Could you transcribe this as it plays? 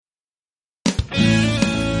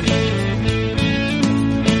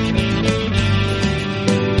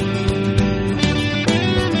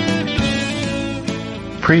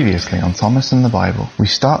Previously on Thomas and the Bible, we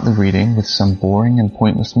start the reading with some boring and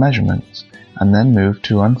pointless measurements, and then move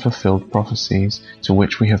to unfulfilled prophecies to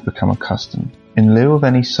which we have become accustomed. In lieu of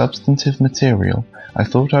any substantive material, I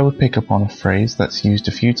thought I would pick up on a phrase that's used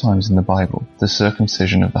a few times in the Bible, the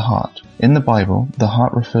circumcision of the heart. In the Bible, the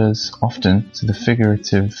heart refers often to the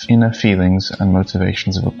figurative inner feelings and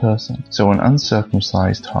motivations of a person. So an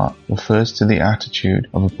uncircumcised heart refers to the attitude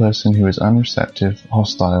of a person who is unreceptive,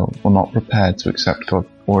 hostile, or not prepared to accept God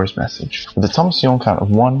or his message. With a Thomas Young count of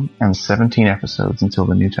 1 and 17 episodes until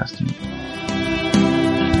the New Testament.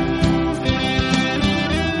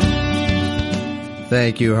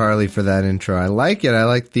 Thank you, Harley, for that intro. I like it. I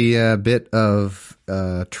like the bit of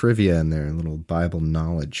trivia in there, a little Bible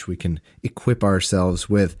knowledge we can equip ourselves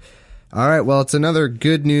with. All right, well, it's another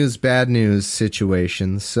good news, bad news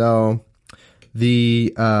situation. So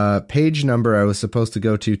the page number I was supposed to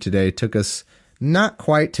go to today took us not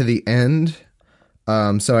quite to the end.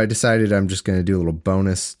 So I decided I'm just going to do a little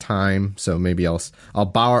bonus time. So maybe I'll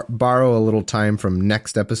borrow a little time from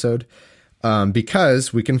next episode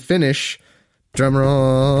because we can finish...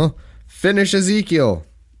 Drumroll, finish Ezekiel.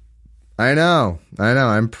 I know.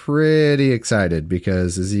 I'm pretty excited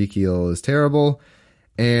because Ezekiel is terrible.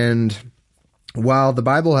 And while the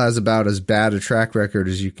Bible has about as bad a track record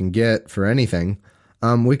as you can get for anything,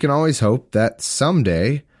 we can always hope that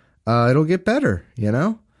someday it'll get better, you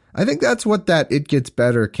know? I think that's what that It Gets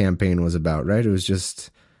Better campaign was about, right? It was just,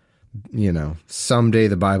 you know, someday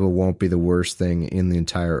the Bible won't be the worst thing in the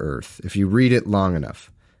entire earth if you read it long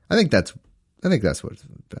enough. I think that's what it's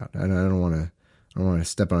about. I don't want to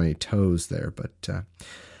step on any toes there, but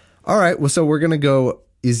all right. Well, so we're going to go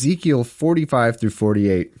Ezekiel 45 through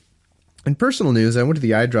 48. In personal news, I went to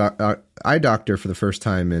the eye doctor for the first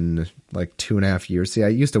time in like 2.5 years. See, I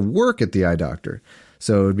used to work at the eye doctor,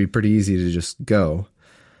 so it would be pretty easy to just go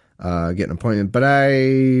get an appointment. But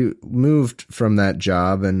I moved from that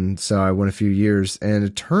job, and so I went a few years, and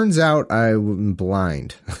it turns out I'm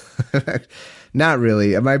blind. Not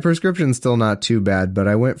really. My prescription's still not too bad, but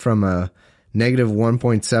I went from a negative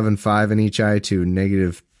 1.75 in each eye to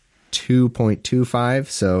negative 2.25.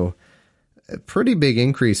 So a pretty big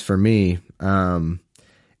increase for me. And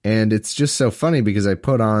it's just so funny because I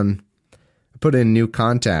put in new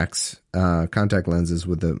contact lenses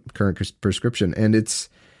with the current prescription. And it's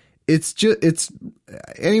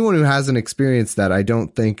anyone who hasn't experienced that, I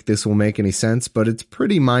don't think this will make any sense, but it's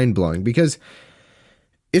pretty mind blowing because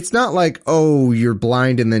it's not like, oh, you're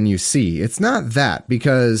blind and then you see. It's not that,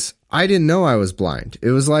 because I didn't know I was blind.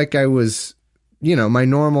 It was like I was, you know, my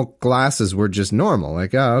normal glasses were just normal.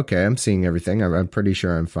 Like, oh, okay, I'm seeing everything. I'm pretty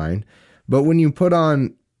sure I'm fine. But when you put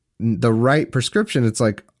on the right prescription, it's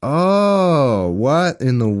like, oh, what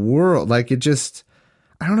in the world? Like, it just,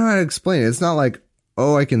 I don't know how to explain it. It's not like,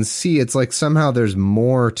 oh, I can see. It's like somehow there's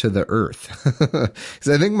more to the earth. Because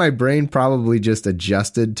I think my brain probably just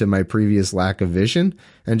adjusted to my previous lack of vision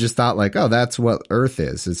and just thought like, oh, that's what earth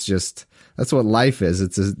is. It's just, that's what life is.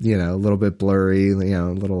 It's a, you know, a little bit blurry, you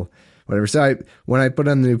know, a little whatever. So when I put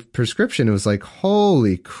on the prescription, it was like,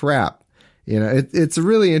 holy crap. You know, it's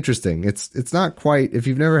really interesting. It's not quite, if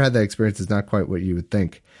you've never had that experience, it's not quite what you would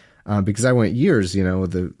think. Because I went years, you know,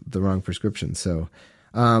 with the wrong prescription. So,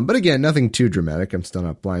 but again, nothing too dramatic. I'm still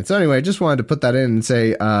not blind. So anyway, I just wanted to put that in and say,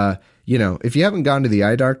 you know, if you haven't gone to the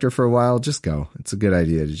eye doctor for a while, just go. It's a good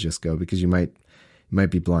idea to just go because you might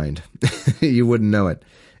be blind. You wouldn't know it.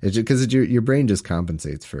 It's because your brain just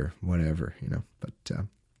compensates for whatever, you know, but,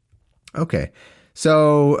 okay.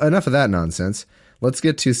 So enough of that nonsense. Let's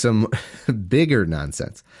get to some bigger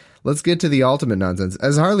nonsense. Let's get to the ultimate nonsense.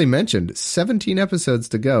 As Harley mentioned, 17 episodes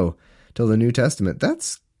to go till the New Testament.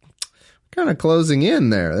 That's kind of closing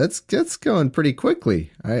in there. That's going pretty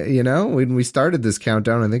quickly. You know, when we started this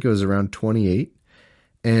countdown, I think it was around 28.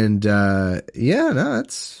 And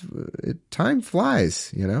time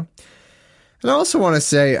flies, you know. And I also want to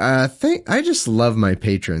say, I just love my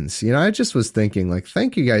patrons. You know, I just was thinking, like,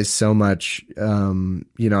 thank you guys so much. You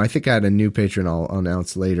know, I think I had a new patron I'll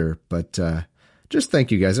announce later, but just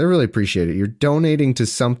thank you guys. I really appreciate it. You're donating to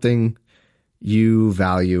something you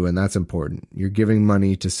value, and that's important. You're giving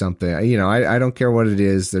money to something. You know, I don't care what it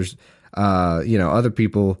is. There's, you know, other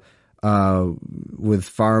people with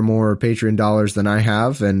far more Patreon dollars than I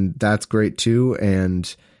have, and that's great too.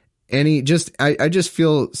 And I just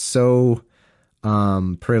feel so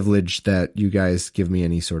privileged that you guys give me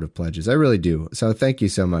any sort of pledges. I really do. So thank you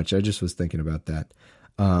so much. I just was thinking about that.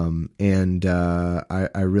 And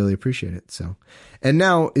I really appreciate it. So, and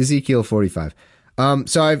now Ezekiel 45.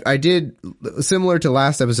 So I did, similar to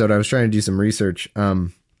last episode, I was trying to do some research,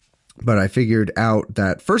 but I figured out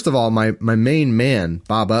that, first of all, my main man,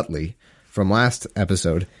 Bob Utley, from last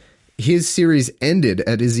episode, his series ended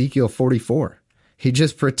at Ezekiel 44. He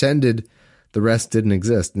just pretended the rest didn't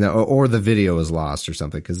exist. Now, or the video was lost or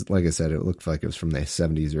something, because like I said, it looked like it was from the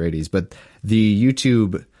 70s or 80s. But the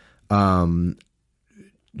YouTube,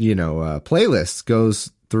 playlist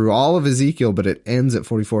goes through all of Ezekiel, but it ends at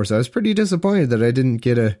 44. So I was pretty disappointed that I didn't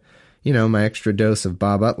get my extra dose of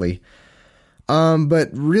Bob Utley. But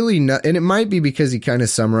really not, and it might be because he kind of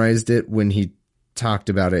summarized it when he talked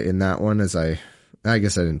about it in that one, as I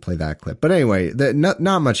guess I didn't play that clip. But anyway, not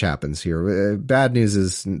much happens here. Bad news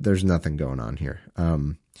is there's nothing going on here.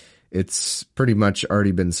 It's pretty much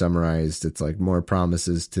already been summarized. It's like more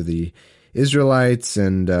promises to the Israelites,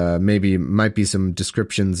 and maybe might be some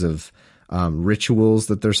descriptions of rituals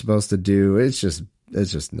that they're supposed to do. It's just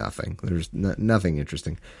nothing. There's nothing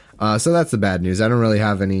interesting. So that's the bad news. I don't really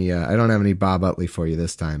have any. I don't have any Bob Utley for you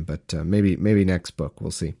this time, but maybe next book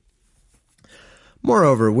we'll see.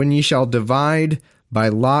 Moreover, when ye shall divide by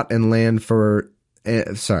lot the land for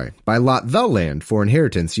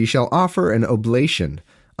inheritance, ye shall offer an oblation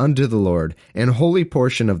unto the Lord, an holy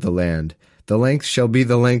portion of the land. The length shall be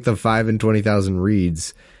the length of 25,000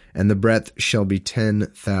 reeds, and the breadth shall be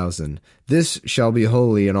 10,000. This shall be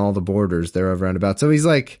holy in all the borders thereof round about. So he's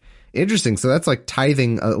like, interesting. So that's like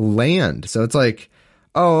tithing land. So it's like,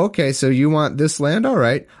 oh, okay, so you want this land? All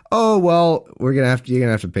right. Oh, well, you're going to have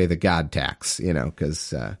to pay the God tax,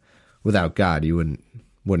 because without God, you wouldn't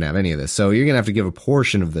have any of this. So you're going to have to give a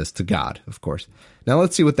portion of this to God, of course. Now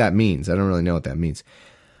let's see what that means. I don't really know what that means.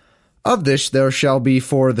 Of this there shall be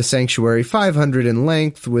for the sanctuary 500 in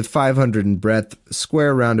length, with 500 in breadth,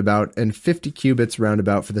 square round about, and 50 cubits round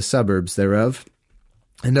about for the suburbs thereof.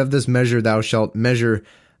 And of this measure thou shalt measure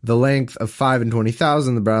the length of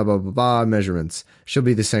 25,000, the blah, blah, blah, blah, measurements shall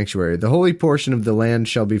be the sanctuary. The holy portion of the land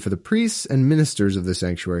shall be for the priests and ministers of the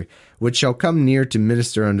sanctuary, which shall come near to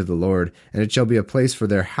minister unto the Lord, and it shall be a place for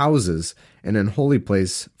their houses, and an holy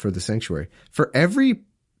place for the sanctuary. For every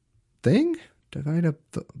thing, divide up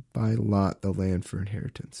by lot the land for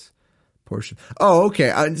inheritance portion. Oh,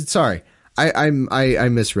 okay. Sorry. I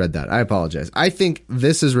misread that. I apologize. I think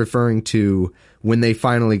this is referring to when they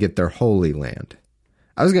finally get their holy land.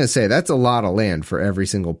 I was going to say, that's a lot of land for every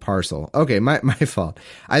single parcel. Okay, my fault.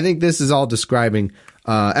 I think this is all describing,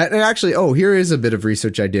 and actually, here is a bit of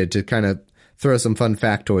research I did to kind of throw some fun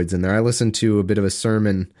factoids in there. I listened to a bit of a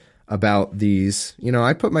sermon about these.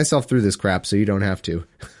 I put myself through this crap so you don't have to.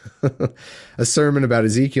 A sermon about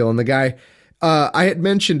Ezekiel, and the guy, I had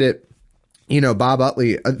mentioned it, Bob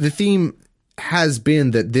Utley, the theme has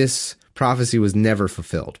been that this prophecy was never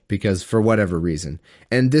fulfilled because for whatever reason.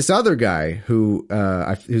 And this other guy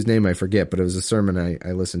whose name I forget, but it was a sermon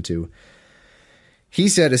I listened to, he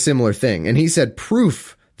said a similar thing. And he said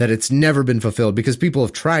proof that it's never been fulfilled because people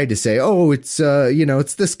have tried to say, it's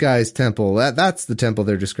this guy's temple. That's the temple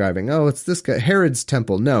they're describing. Oh, it's this guy, Herod's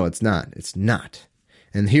temple. No, it's not. It's not.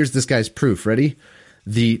 And here's this guy's proof. Ready?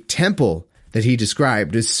 The temple that he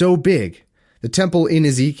described is so big. The temple in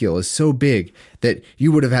Ezekiel is so big that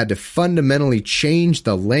you would have had to fundamentally change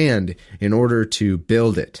the land in order to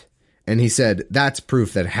build it. And he said that's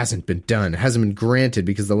proof that it hasn't been done. It hasn't been granted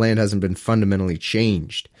because the land hasn't been fundamentally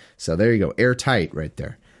changed. So there you go. Airtight right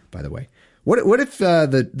there, by the way. What if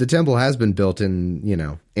the temple has been built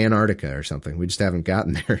in, Antarctica or something? We just haven't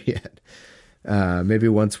gotten there yet. Maybe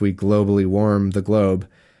once we globally warm the globe,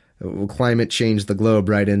 we'll climate change the globe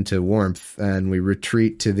right into warmth, and we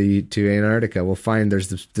retreat to Antarctica. We'll find there's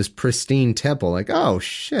this pristine temple. Like, oh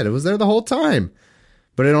shit, it was there the whole time,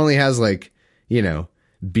 but it only has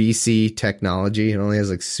BC technology. It only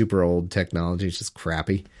has super old technology. It's just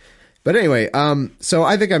crappy. But anyway, so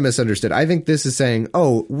I think I misunderstood. I think this is saying,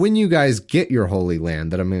 when you guys get your holy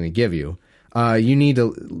land that I'm going to give you, you need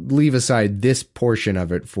to leave aside this portion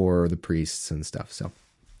of it for the priests and stuff. So.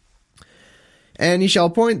 And ye shall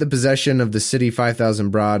appoint the possession of the city 5,000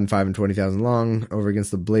 broad and 25,000 long over against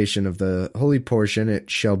the oblation of the holy portion. It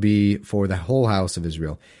shall be for the whole house of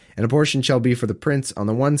Israel. And a portion shall be for the prince on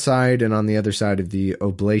the one side and on the other side of the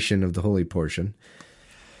oblation of the holy portion.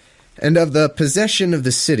 And of the possession of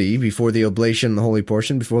the city before the oblation of the holy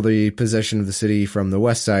portion, before the possession of the city from the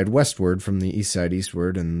west side westward, from the east side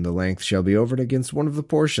eastward, and the length shall be over it against one of the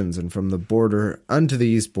portions, and from the border unto the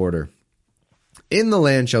east border. In the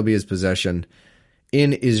land shall be his possession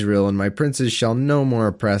in Israel, and my princes shall no more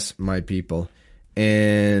oppress my people,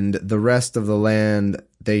 and the rest of the land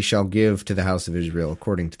they shall give to the house of Israel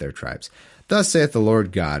according to their tribes. Thus saith the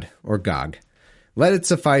Lord God, or Gog, let it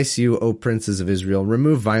suffice you, O princes of Israel,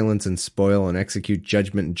 remove violence and spoil, and execute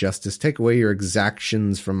judgment and justice, take away your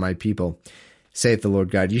exactions from my people, saith the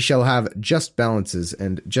Lord God. Ye shall have just balances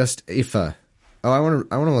and just ephah Oh, I want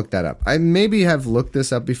to look that up. I maybe have looked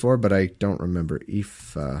this up before, but I don't remember.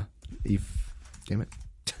 Damn it.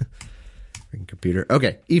 Freaking computer.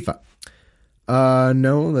 Okay, ephah.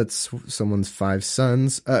 No, that's someone's 5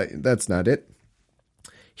 sons. That's not it.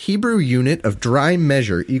 Hebrew unit of dry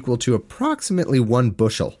measure equal to approximately 1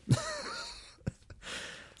 bushel.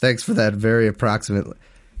 Thanks for that very approximate.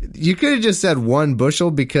 You could have just said 1 bushel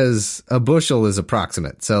because a bushel is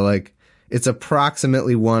approximate. So like it's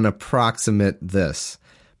approximately 1 approximate this.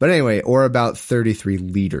 But anyway, or about 33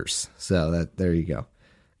 liters. So there you go.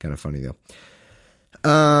 Kind of funny though.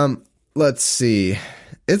 Let's see.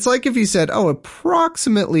 It's like if you said,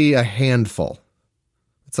 approximately a handful.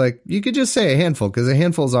 It's like, you could just say a handful because a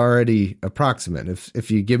handful is already approximate. If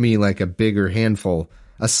you give me like a bigger handful,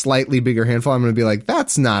 a slightly bigger handful, I'm going to be like,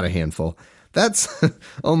 that's not a handful. That's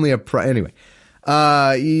only anyway.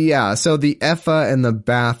 Yeah, so the ephah and the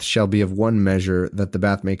bath shall be of 1 measure, that the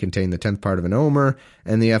bath may contain the 10th part of an omer,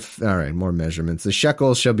 and the all right, more measurements. The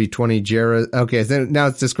shekel shall be 20 gerahs. Okay, so now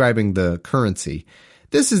it's describing the currency.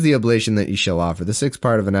 This is the oblation that ye shall offer, the 6th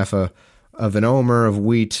part of an ephah of an omer of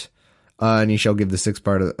wheat, and ye shall give the 6th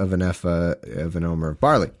part of an ephah of an omer of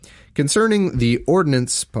barley. Concerning the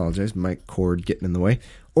ordinance, apologize, my cord getting in the way,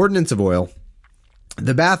 ordinance of oil,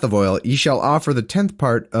 the bath of oil, ye shall offer the 10th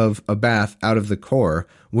part of a bath out of the core,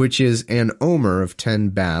 which is an omer of 10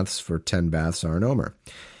 baths, for 10 baths are an omer.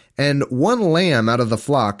 And 1 lamb out of the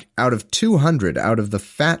flock, out of 200, out of the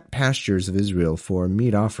fat pastures of Israel, for a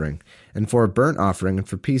meat offering, and for a burnt offering, and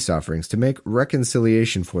for peace offerings, to make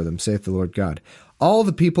reconciliation for them, saith the Lord God. All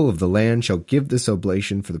the people of the land shall give this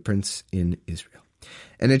oblation for the prince in Israel.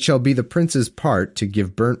 And it shall be the prince's part to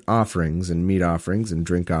give burnt offerings and meat offerings and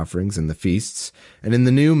drink offerings in the feasts, and in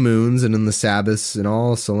the new moons and in the Sabbaths and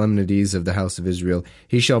all solemnities of the house of Israel.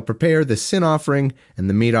 He shall prepare the sin offering and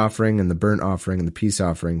the meat offering and the burnt offering and the peace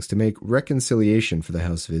offerings to make reconciliation for the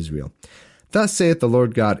house of Israel. Thus saith the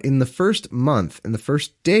Lord God, in the 1st month, in the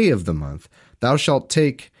 1st day of the month, thou shalt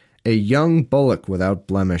take a young bullock without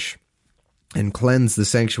blemish, and cleanse the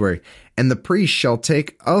sanctuary. And the priest shall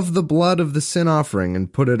take of the blood of the sin offering,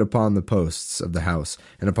 and put it upon the posts of the house,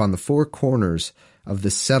 and upon the 4 corners of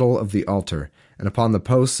the settle of the altar, and upon the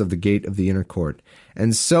posts of the gate of the inner court.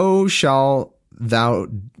 And so shall thou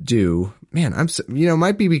do. Man,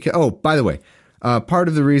 might be because, by the way, part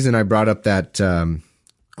of the reason I brought up that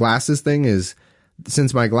glasses thing is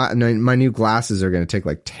since my new glasses are going to take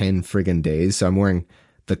like 10 friggin' days, so I'm wearing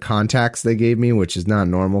the contacts they gave me, which is not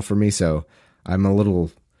normal for me, so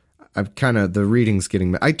the reading's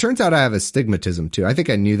getting, it turns out I have astigmatism too. I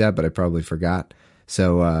think I knew that, but I probably forgot.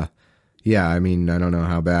 So, yeah, I mean, I don't know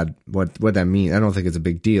how bad, what that means. I don't think it's a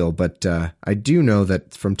big deal, but, I do know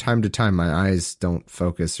that from time to time, my eyes don't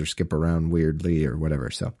focus or skip around weirdly or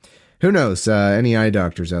whatever. So who knows? Any eye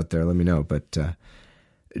doctors out there, let me know. But,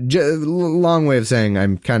 long way of saying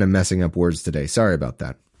I'm kind of messing up words today. Sorry about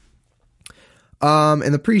that.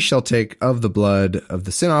 And the priest shall take of the blood of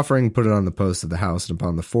the sin offering, put it on the posts of the house, and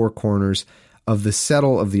upon the 4 corners of the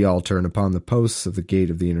settle of the altar, and upon the posts of the gate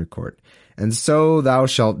of the inner court. And so thou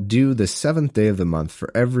shalt do the 7th day of the month for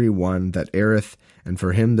every one that erreth, and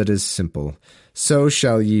for him that is simple. So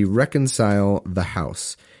shall ye reconcile the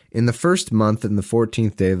house. In the 1st month, and the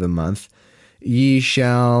 14th day of the month, ye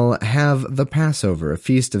shall have the Passover, a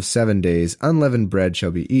feast of 7 days. Unleavened bread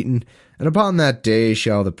shall be eaten, and upon that day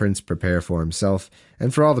shall the prince prepare for himself,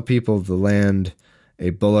 and for all the people of the land,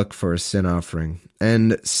 a bullock for a sin offering.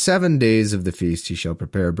 And 7 days of the feast he shall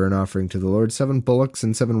prepare a burnt offering to the Lord, 7 bullocks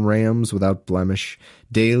and 7 rams without blemish,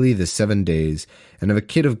 daily the 7 days, and of a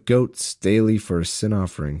kid of goats daily for a sin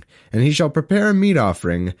offering. And he shall prepare a meat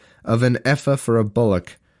offering of an ephah for a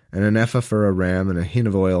bullock, and an ephah for a ram, and a hin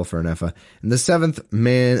of oil for an ephah. In the 7th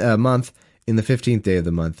month, in the 15th day of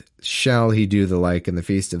the month, shall he do the like in the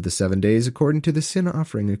feast of the 7 days, according to the sin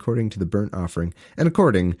offering, according to the burnt offering, and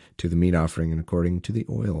according to the meat offering, and according to the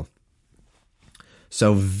oil.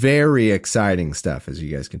 So very exciting stuff, as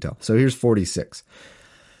you guys can tell. So here's 46.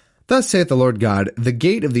 Thus saith the Lord God, the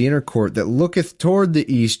gate of the inner court that looketh toward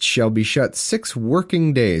the east shall be shut 6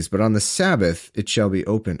 working days, but on the Sabbath it shall be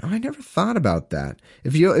open. Oh, I never thought about that.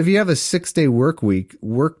 If you have a 6-day work week,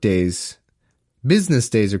 work days, business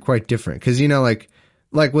days are quite different. Because,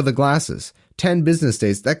 like with the glasses, 10 business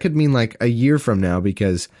days, that could mean like a year from now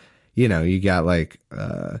because, you got like,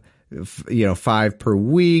 5 per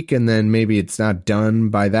week, and then maybe it's not done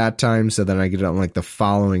by that time, so then I get it on like the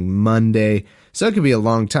following Monday. So it could be a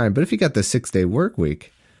long time, but if you got the 6-day work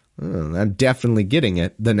week, I'm definitely getting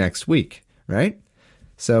it the next week, right?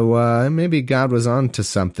 So maybe God was on to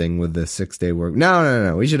something with the 6-day work.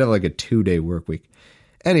 No. We should have like a 2-day work week.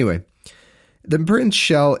 Anyway, The prince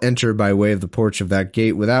shall enter by way of the porch of that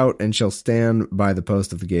gate without, and shall stand by the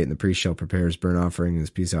post of the gate, and the priest shall prepare his burnt offering and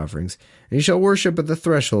his peace offerings, and he shall worship at the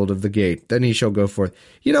threshold of the gate. Then he shall go forth.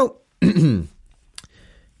 You know,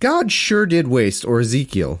 God sure did waste, or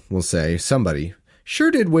Ezekiel will say, somebody,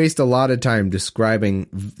 sure did waste a lot of time describing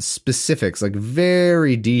specifics, like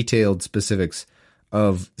very detailed specifics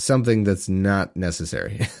of something that's not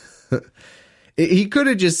necessary. He could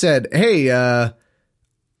have just said, hey,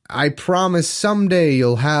 I promise someday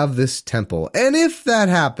you'll have this temple. And if that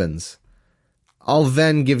happens, I'll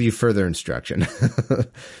then give you further instruction.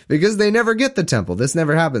 Because they never get the temple. This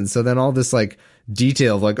never happens. So then all this like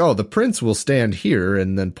detail of like, oh, the prince will stand here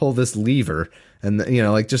and then pull this lever. And, you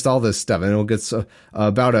know, like just all this stuff. And it'll get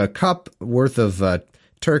about a cup worth of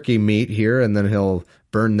turkey meat here. And then he'll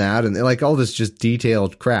burn that. And like all this just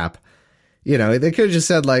detailed crap. You know, they could have just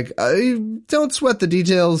said like, don't sweat the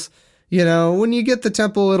details. You know, when you get the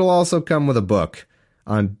temple, it'll also come with a book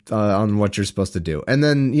on what you're supposed to do. And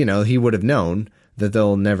then, you know, he would have known that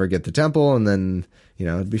they'll never get the temple, and then, you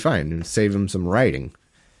know, it'd be fine and save him some writing.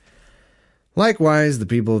 Likewise, the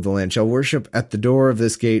people of the land shall worship at the door of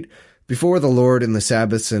this gate before the Lord in the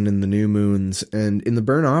Sabbaths and in the new moons, and in the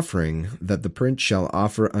burnt offering that the prince shall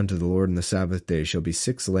offer unto the Lord in the Sabbath day shall be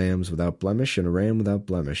 6 lambs without blemish and a ram without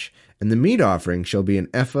blemish. And the meat offering shall be an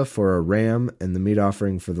ephah for a ram, and the meat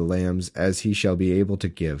offering for the lambs as he shall be able to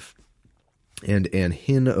give, and an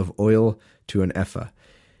hin of oil to an ephah.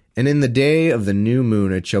 And in the day of the new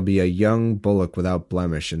moon it shall be a young bullock without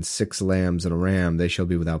blemish, and 6 lambs and a ram, they shall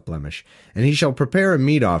be without blemish. And he shall prepare a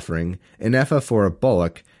meat offering, an ephah for a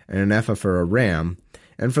bullock, and an ephah for a ram,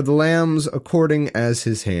 and for the lambs according as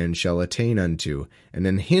his hand shall attain unto, and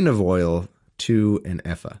an hin of oil to an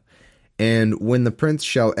ephah. And when the prince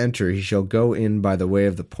shall enter, he shall go in by the way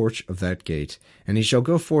of the porch of that gate, and he shall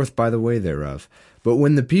go forth by the way thereof. But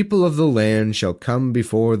when the people of the land shall come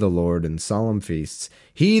before the Lord in solemn feasts,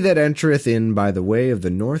 he that entereth in by the way of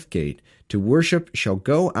the north gate to worship shall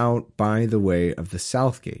go out by the way of the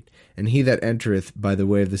south gate, and he that entereth by the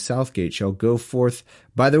way of the south gate shall go forth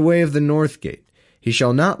by the way of the north gate. He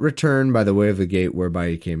shall not return by the way of the gate whereby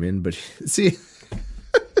he came in. But see,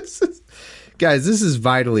 guys, this is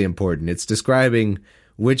vitally important. It's describing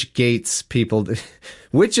which gates people,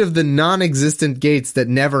 which of the non-existent gates that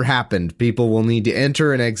never happened, people will need to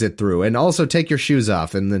enter and exit through. And also take your shoes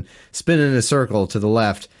off and then spin in a circle to the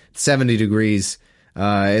left, 70 degrees.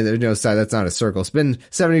 No, sorry, that's not a circle. Spin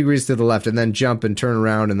 70 degrees to the left and then jump and turn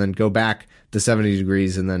around and then go back to 70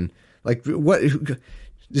 degrees and then, like, what?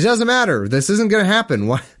 It doesn't matter. This isn't going to happen.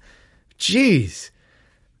 What? Jeez.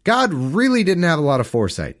 God really didn't have a lot of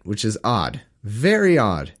foresight, which is odd. Very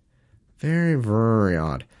odd. Very, very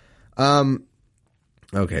odd.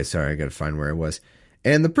 Okay, sorry, I gotta find where I was.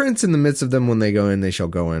 And the prince in the midst of them, when they go in, they shall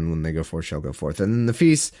go in. When they go forth, shall go forth. And then the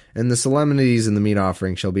feasts and the solemnities and the meat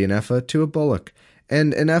offering shall be an ephah to a bullock,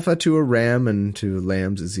 and an ephah to a ram, and to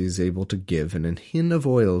lambs as he is able to give, and an hin of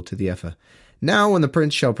oil to the ephah. Now when the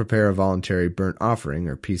prince shall prepare a voluntary burnt offering,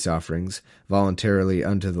 or peace offerings, voluntarily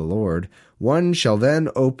unto the Lord, one shall then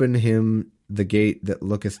open him the gate that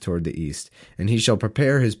looketh toward the east, and he shall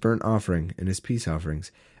prepare his burnt offering and his peace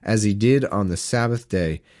offerings, as he did on the Sabbath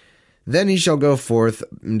day. Then he shall go forth,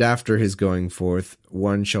 and after his going forth,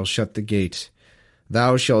 one shall shut the gate.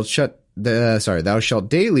 Thou shalt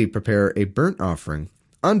daily prepare a burnt offering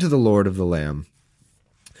unto the Lord of the Lamb.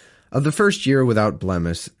 Of the first year without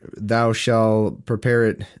blemish, thou shalt prepare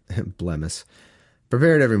it,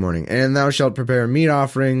 prepare it every morning, and thou shalt prepare a meat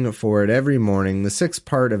offering for it every morning, the 6th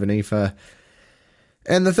part of an ephah,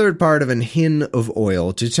 and the 3rd part of an hin of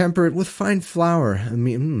oil, to temper it with fine flour,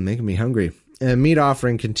 making me hungry. A meat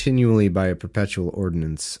offering continually by a perpetual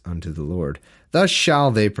ordinance unto the Lord. Thus shall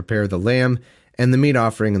they prepare the lamb, and the meat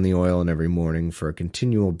offering and the oil, and every morning for a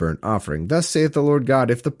continual burnt offering. Thus saith the Lord God,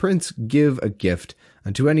 if the prince give a gift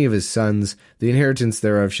unto any of his sons, the inheritance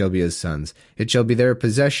thereof shall be his sons. It shall be their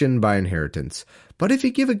possession by inheritance. But if he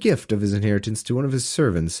give a gift of his inheritance to one of his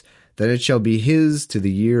servants, then it shall be his to the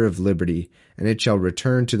year of liberty, and it shall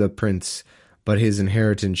return to the prince, but his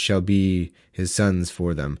inheritance shall be his sons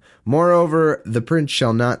for them. Moreover, the prince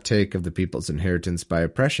shall not take of the people's inheritance by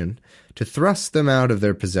oppression, to thrust them out of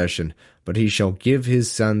their possession, but he shall give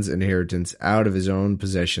his sons' inheritance out of his own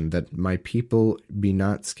possession, that my people be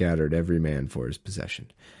not scattered every man for his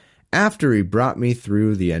possession. After he brought me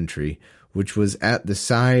through the entry, which was at the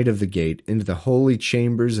side of the gate, into the holy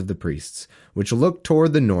chambers of the priests, which looked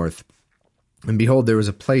toward the north, and behold, there was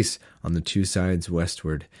a place on the 2 sides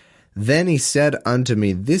westward. Then he said unto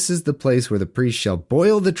me, this is the place where the priest shall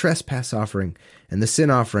boil the trespass offering and the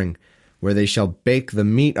sin offering, where they shall bake the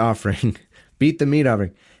meat offering, beat the meat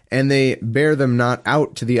offering, and they bear them not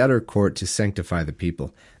out to the utter court to sanctify the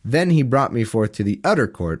people. Then he brought me forth to the utter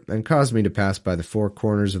court, and caused me to pass by the four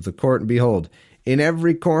corners of the court, and behold, in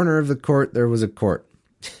every corner of the court there was a court.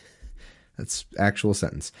 That's actual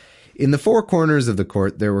sentence. In the four corners of the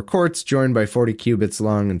court there were courts joined by 40 cubits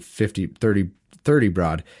long and 30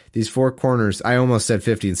 broad. These four corners, I almost said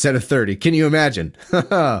 50 instead of 30. Can you imagine?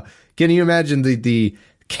 Can you imagine the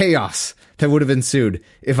chaos that would have ensued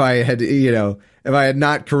if I had, if I had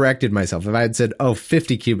not corrected myself, if I had said,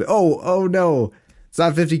 50 cubits. Oh no, it's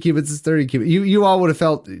not 50 cubits, it's 30 cubits. You all would have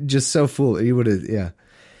felt just so foolish. You would have, yeah.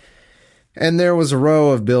 And there was a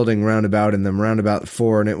row of building round about in them, round about the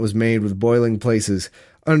four, and it was made with boiling places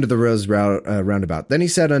under the rows round about. Then he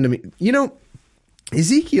said unto me,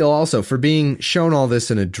 Ezekiel also, for being shown all this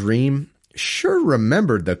in a dream, sure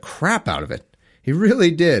remembered the crap out of it. He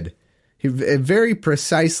really did. He very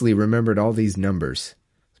precisely remembered all these numbers.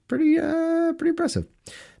 It's pretty impressive.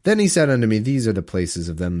 Then he said unto me, these are the places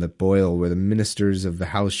of them that boil, where the ministers of the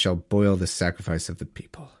house shall boil the sacrifice of the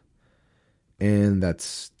people. And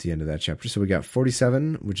that's the end of that chapter. So we got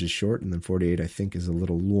 47, which is short, and then 48, I think, is a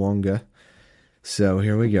little longer. So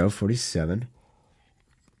here we go, 47.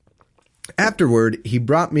 Afterward, he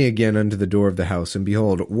brought me again unto the door of the house, and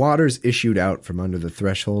behold, waters issued out from under the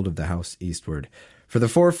threshold of the house eastward. For the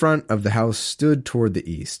forefront of the house stood toward the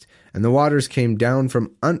east, and the waters came down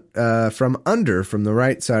from the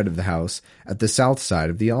right side of the house, at the south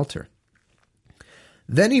side of the altar.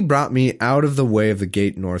 Then he brought me out of the way of the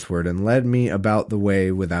gate northward, and led me about the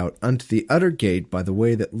way without unto the utter gate by the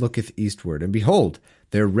way that looketh eastward. And behold,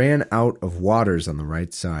 there ran out of waters on the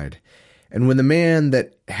right side. And when the man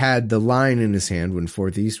that had the line in his hand went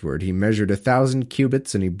forth eastward, he measured 1,000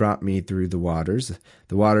 cubits, and he brought me through the waters.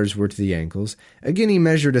 The waters were to the ankles. Again he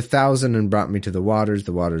measured 1,000, and brought me to the waters.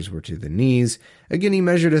 The waters were to the knees. Again he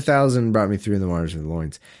measured 1,000, and brought me through the waters of the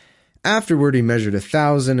loins. Afterward he measured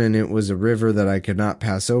 1,000, and it was a river that I could not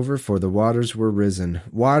pass over, for the waters were risen,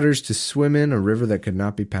 waters to swim in, a river that could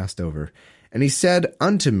not be passed over. And he said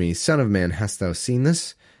unto me, Son of man, hast thou seen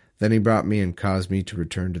this? Then he brought me and caused me to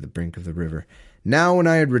return to the brink of the river. Now when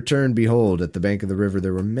I had returned, behold, at the bank of the river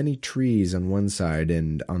there were many trees on one side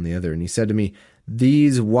and on the other. And he said to me,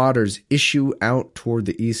 these waters issue out toward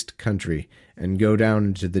the east country, and go down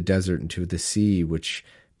into the desert, into the sea, which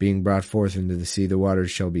being brought forth into the sea, the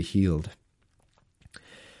waters shall be healed.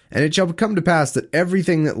 And it shall come to pass that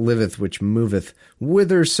everything that liveth, which moveth,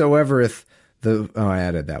 whithersoever the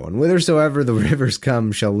rivers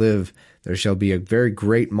come, shall live. There shall be a very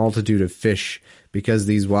great multitude of fish, because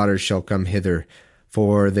these waters shall come hither,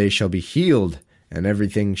 for they shall be healed, and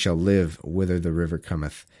everything shall live whither the river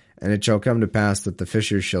cometh. And it shall come to pass that the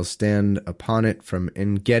fishers shall stand upon it from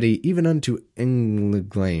En-gedi even unto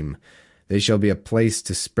Englaim. They shall be a place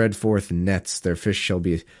to spread forth nets. Their fish shall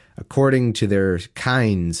be according to their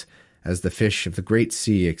kinds, as the fish of the great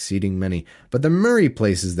sea, exceeding many. But the murray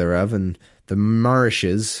places thereof, and the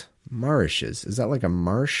marishes, is that like a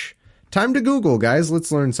marsh? Time to Google, guys.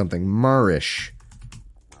 Let's learn something. Marish.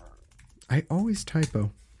 I always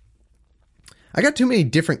typo. I got too many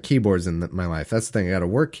different keyboards in my life. That's the thing. I got a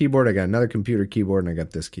work keyboard, I got another computer keyboard, and I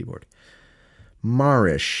got this keyboard.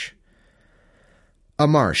 Marish. A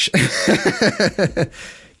marsh.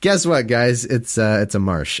 Guess what, guys? It's a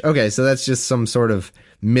marsh. Okay, so that's just some sort of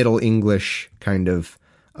Middle English kind of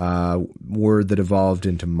word that evolved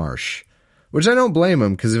into marsh. Which I don't blame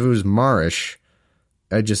them, because if it was marish,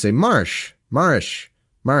 I'd just say marsh, marish,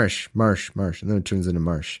 marsh, marsh, marsh, and then it turns into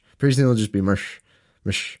marsh. Pretty soon it'll just be marsh,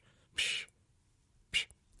 mish, psh, psh.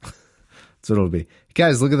 That's what it'll be.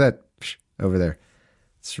 Guys, look at that over there.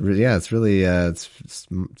 It's really it's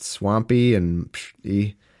swampy and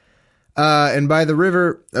and by the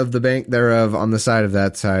river of the bank thereof on the side of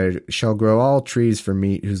that side shall grow all trees for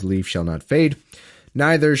meat, whose leaf shall not fade,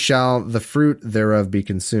 neither shall the fruit thereof be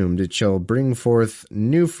consumed. It shall bring forth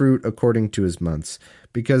new fruit according to his months,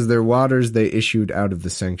 because their waters they issued out of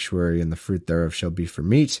the sanctuary, and the fruit thereof shall be for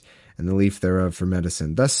meat, and the leaf thereof for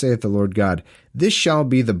medicine. Thus saith the Lord God, this shall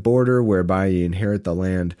be the border whereby ye inherit the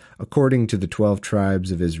land, according to the 12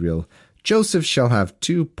 tribes of Israel. Joseph shall have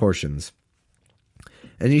 2 portions,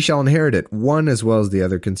 and ye shall inherit it, one as well as the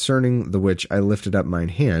other, concerning the which I lifted up mine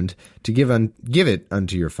hand, to give it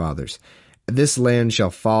unto your fathers. This land shall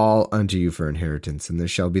fall unto you for inheritance, and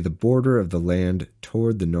this shall be the border of the land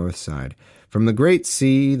toward the north side, from the great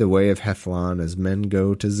sea, the way of Hethlon, as men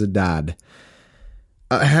go to Zedad.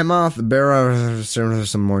 Hamath, Bera,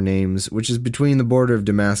 some more names, which is between the border of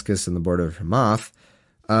Damascus and the border of Hamath.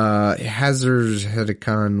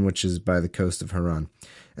 Hazar-Hedekon, which is by the coast of Haran.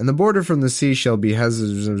 And the border from the sea shall be Hazar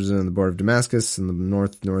and the border of Damascus, and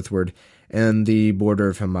the northward, and the border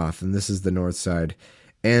of Hamath, and this is the north side.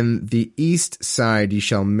 And the east side ye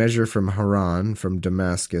shall measure from Haran, from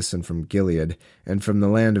Damascus, and from Gilead, and from the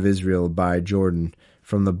land of Israel by Jordan,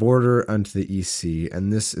 from the border unto the east sea,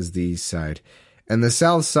 and this is the east side. And the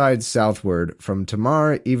south side southward, from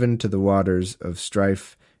Tamar even to the waters of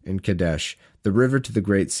Strife in Kadesh, the river to the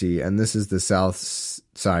great sea, and this is the south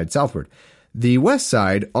side southward. The west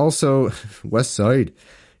side also, west side,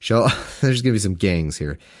 shall, there's going to be some gangs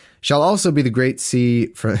here, shall also be the great sea,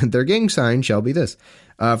 their gang sign shall be this,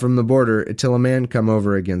 from the border till a man come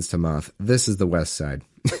over against Hamath. This is the west side.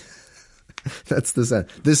 That's the side.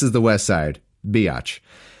 This is the west side. Biatch.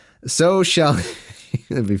 So shall,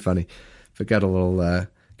 it'd be funny if it got a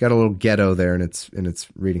little ghetto there in its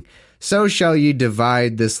reading. So shall ye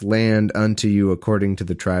divide this land unto you according to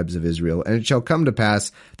the tribes of Israel. And it shall come to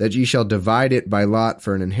pass that ye shall divide it by lot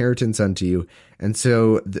for an inheritance unto you, and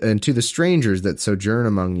to the strangers that sojourn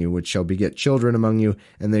among you, which shall beget children among you,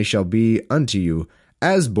 and they shall be unto you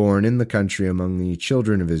as born in the country among the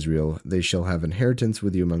children of Israel. They shall have inheritance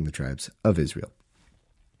with you among the tribes of Israel.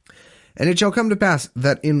 And it shall come to pass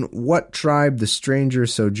that in what tribe the stranger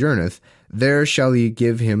sojourneth, there shall ye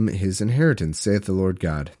give him his inheritance, saith the Lord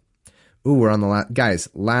God. Ooh, we're on the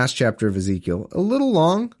last chapter of Ezekiel. A little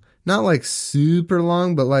long, not like super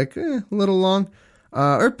long, but like a little long,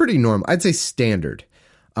 or pretty normal. I'd say standard.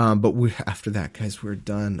 But after that, guys, we're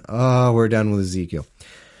done. Oh, we're done with Ezekiel.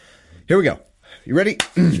 Here we go. You ready?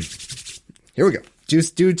 Here we go.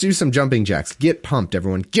 Do some jumping jacks. Get pumped,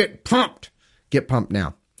 everyone. Get pumped. Get pumped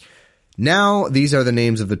now. Now, these are the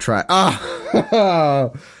names of the tribe.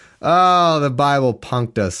 Oh, the Bible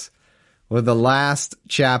punked us. With the last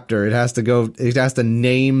chapter, it has to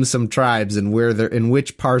name some tribes and where they're, in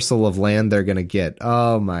which parcel of land they're going to get.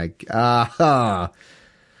 Oh my God.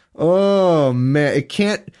 Oh man,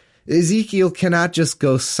 Ezekiel cannot just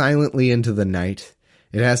go silently into the night.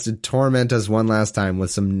 It has to torment us one last time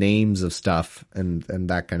with some names of stuff and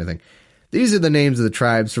that kind of thing. These are the names of the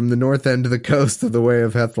tribes from the north end to the coast of the way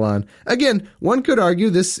of Hethlon. Again, one could argue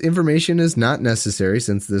this information is not necessary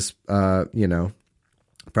since this,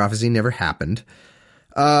 prophecy never happened.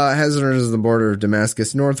 Hazor is the border of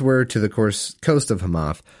Damascus northward to the coast of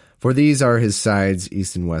Hamath. For these are his sides,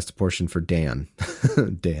 east and west, a portion for Dan.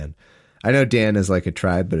 Dan. I know Dan is like a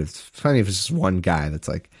tribe, but it's funny if it's just one guy that's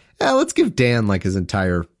like, let's give Dan like his own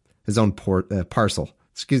parcel.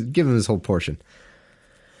 Let's give him his whole portion.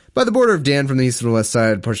 By the border of Dan from the east to the west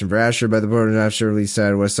side, portion for Asher. By the border of Asher, east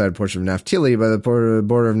side, west side, portion of Naphtali. By the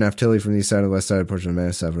border of Naphtali from the east side to the west side, portion of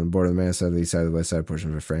Manasseh. From the border of Manasseh to the east side to the west side,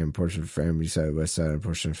 portion of Ephraim. Portion of Ephraim, east side to the west side, and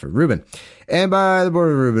portion for Reuben. And by the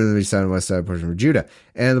border of Reuben to the east side and west side, portion for Judah.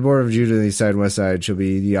 And the border of Judah to the east side and west side shall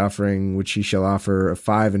be the offering which he shall offer of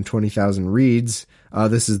 5 and 20,000 reeds.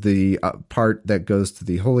 This is the part that goes to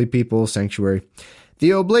the holy people, sanctuary.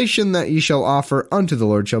 The oblation that ye shall offer unto the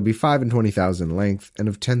Lord shall be 5 and 20,000 in length, and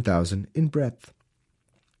of 10,000 in breadth.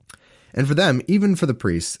 And for them, even for the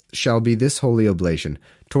priests, shall be this holy oblation: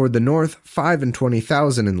 toward the north 5 and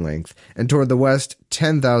 20,000 in length, and toward the west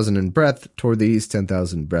 10,000 in breadth, toward the east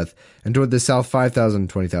 10,000 in breadth, and toward the south 5,000 and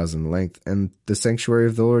 20,000 in length. And the sanctuary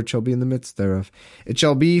of the Lord shall be in the midst thereof. It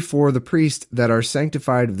shall be for the priests that are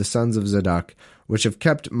sanctified of the sons of Zadok, which have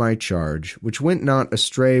kept my charge, which went not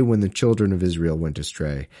astray when the children of Israel went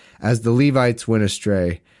astray, as the Levites went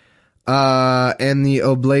astray. And the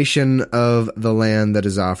oblation of the land that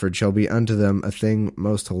is offered shall be unto them a thing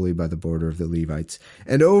most holy by the border of the Levites.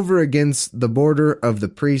 And over against the border of the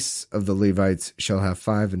priests of the Levites shall have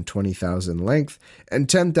 5 and 20,000 length, and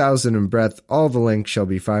 10,000 in breadth. All the length shall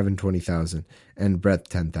be 5 and 20,000, and breadth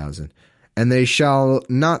 10,000. And they shall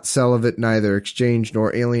not sell of it, neither exchange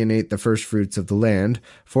nor alienate the first fruits of the land,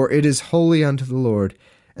 for it is holy unto the Lord.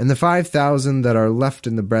 And the 5,000 that are left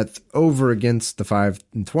in the breadth over against the 5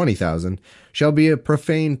 and 20,000 shall be a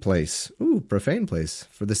profane place. Ooh, profane place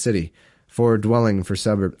for the city, for dwelling, for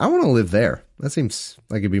suburb. I want to live there. That seems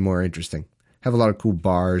like it'd be more interesting. Have a lot of cool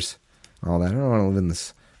bars, all that. I don't want to live in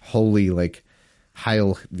this holy, like,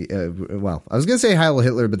 Heil. Well, I was going to say Heil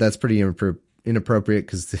Hitler, but that's pretty inappropriate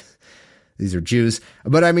because these are Jews.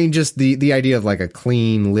 But I mean, just the idea of like a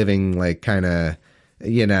clean living, like kind of,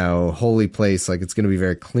 holy place. Like it's going to be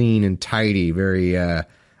very clean and tidy. Very,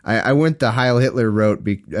 I went the Heil Hitler route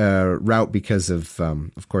because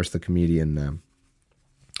of course, the comedian,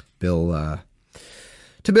 Bill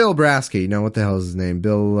Brasky. No, what the hell is his name?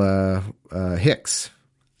 Bill, Hicks.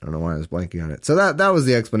 I don't know why I was blanking on it. So that was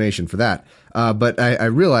the explanation for that. But I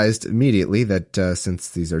realized immediately that, since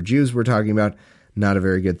these are Jews we're talking about, not a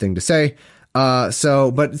very good thing to say. But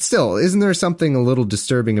still, isn't there something a little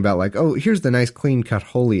disturbing about like, oh, here's the nice clean cut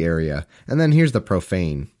holy area, and then here's the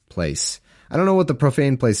profane. place. I don't know what the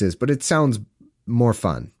profane place is, but it sounds more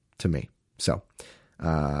fun to me. So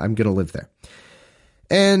I'm going to live there.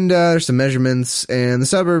 And there's some measurements, and the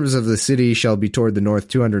suburbs of the city shall be toward the north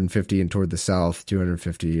 250, and toward the south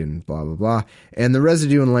 250, and blah, blah, blah. And the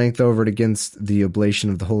residue in length over and against the oblation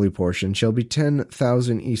of the holy portion shall be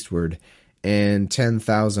 10,000 eastward, and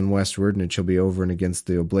 10,000 westward, and it shall be over and against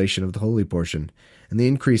the oblation of the holy portion. And the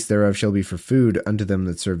increase thereof shall be for food unto them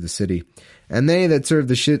that serve the city. And they that serve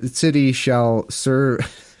the city shall serve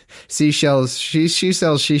seashells, she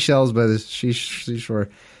sells seashells by the seashore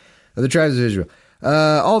of the tribes of Israel.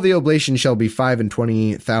 All the oblation shall be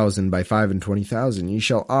 25,000 by 25,000. Ye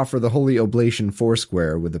shall offer the holy oblation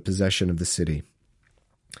foursquare with the possession of the city.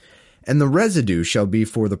 And the residue shall be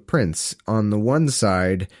for the prince on the one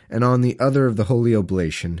side and on the other of the holy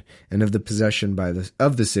oblation, and of the possession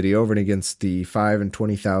of the city over and against the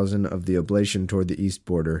 25,000 of the oblation toward the east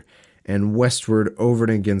border, and westward over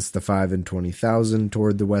and against the 25,000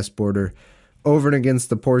 toward the west border, over and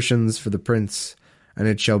against the portions for the prince. And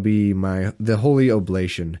it shall be the holy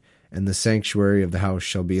oblation, and the sanctuary of the house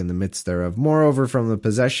shall be in the midst thereof. Moreover, from the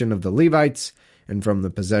possession of the Levites, and from the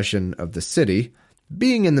possession of the city,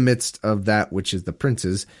 being in the midst of that which is the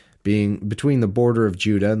prince's, being between the border of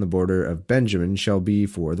Judah and the border of Benjamin, shall be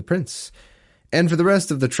for the prince. And for the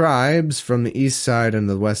rest of the tribes, from the east side and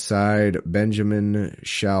the west side, Benjamin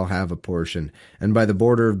shall have a portion. And by the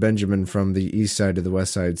border of Benjamin from the east side to the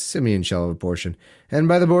west side, Simeon shall have a portion. And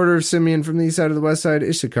by the border of Simeon from the east side to the west side,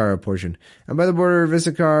 Issachar a portion. And by the border of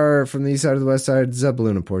Issachar from the east side to the west side,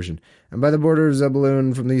 Zebulun a portion. And by the border of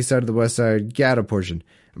Zebulun from the east side to the west side, Gad a portion.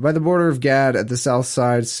 And by the border of Gad at the south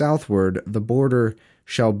side, southward, the border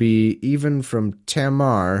shall be even from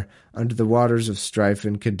Tamar unto the waters of strife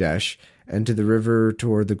in Kadesh, and to the river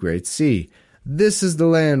toward the great sea. This is the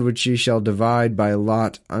land which ye shall divide by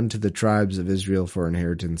lot unto the tribes of Israel for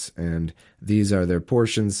inheritance, and these are their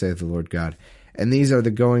portions, saith the Lord God. And these are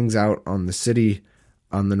the goings out on the city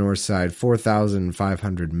on the north side,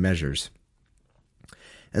 4,500 measures.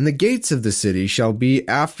 And the gates of the city shall be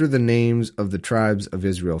after the names of the tribes of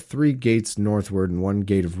Israel, 3 gates northward, and 1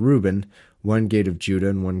 gate of Reuben, 1 gate of Judah,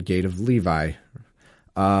 and 1 gate of Levi.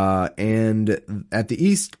 And at the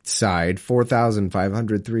east side,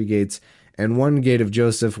 4,500, 3 gates, and 1 gate of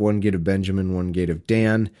Joseph, 1 gate of Benjamin, 1 gate of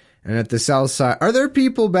Dan. And at the south side, are there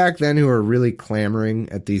people back then who are really clamoring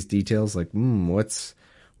at these details? Like, what's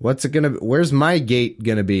it gonna be? Where's my gate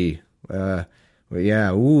gonna be? Well,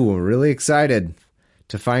 yeah, really excited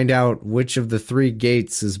to find out which of the 3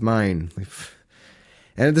 gates is mine.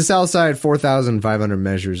 And at the south side, 4,500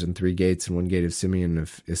 measures and 3 gates, and 1 gate of Simeon,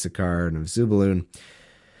 of Issachar, and of Zebulun.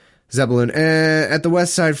 At the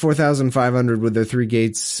west side, 4,500 with their 3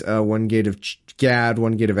 gates, 1 gate of Gad,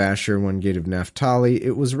 1 gate of Asher, 1 gate of Naphtali.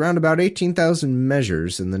 It was around about 18,000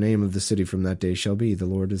 measures, and the name of the city from that day shall be, the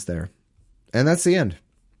Lord is there. And that's the end.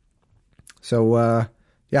 So,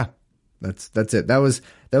 yeah, that's it. That was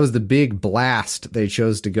the big blast they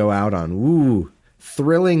chose to go out on. Ooh,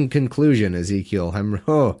 thrilling conclusion, Ezekiel.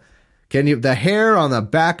 The hair on the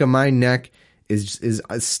back of my neck is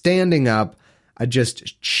standing up. I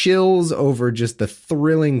just chills over just the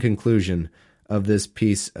thrilling conclusion of this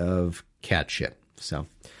piece of cat shit. So,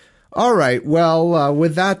 all right. Well,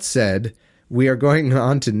 with that said, we are going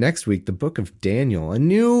on to next week, the book of Daniel, a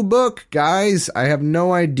new book, guys. I have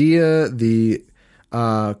no idea the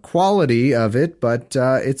quality of it, but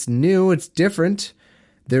it's new. It's different.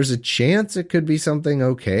 There's a chance it could be something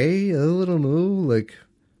okay. A little new, like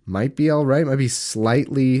might be all right. Might be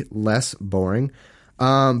slightly less boring.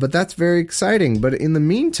 But that's very exciting. But in the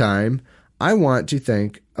meantime, I want to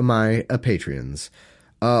thank my Patreons.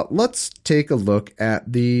 Let's take a look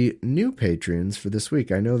at the new Patreons for this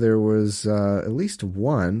week. I know there was at least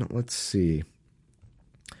one. Let's see.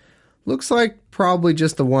 Looks like probably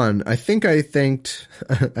just the one. I think I thanked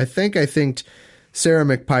Sarah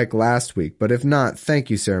McPike last week. But if not, thank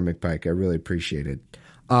you, Sarah McPike. I really appreciate it.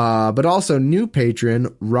 But also new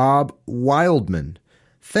patron, Rob Wildman.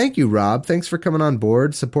 Thank you, Rob. Thanks for coming on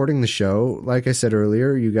board, supporting the show. Like I said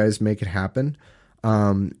earlier, you guys make it happen.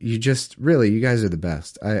 You guys are the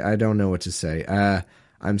best. I don't know what to say.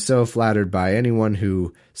 I'm so flattered by anyone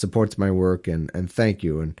who supports my work, and thank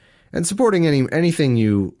you. And supporting anything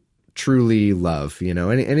you truly love,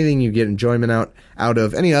 anything you get enjoyment out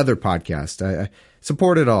of, any other podcast. I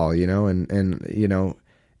support it all, and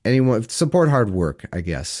anyone support hard work, I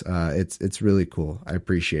guess. It's really cool. I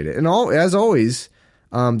appreciate it. And as always,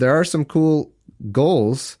 there are some cool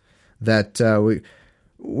goals that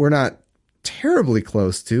we're not terribly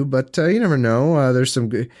close to, but you never know. There's some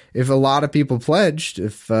good, if a lot of people pledged,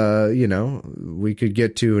 if we could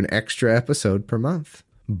get to an extra episode per month.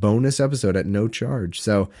 bonus episode at no charge.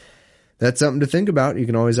 So that's something to think about. You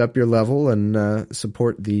can always up your level and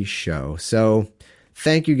support the show. So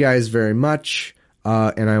thank you guys very much,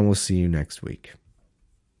 and I will see you next week.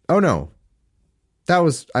 Oh, no.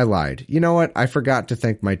 I lied. You know what? I forgot to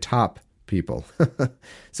thank my top people.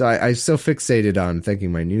 So I so fixated on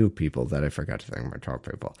thanking my new people that I forgot to thank my top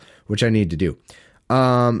people, which I need to do.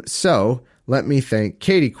 So let me thank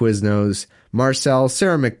Katie Quiznos, Marcel,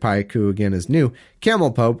 Sarah McPike, who again is new,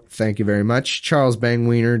 Camel Pope, thank you very much, Charles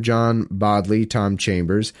Bangwiener, John Bodley, Tom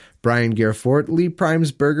Chambers, Brian Gerfort, Lee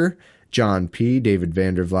Primesberger, John P., David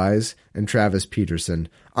Vandervlies, and Travis Peterson.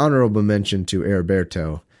 Honorable mention to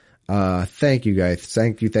Herberto. Thank you guys.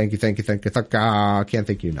 Thank you. Can't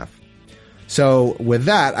thank you enough. So with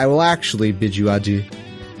that, I will actually bid you adieu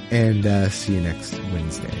and see you next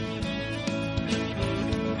Wednesday.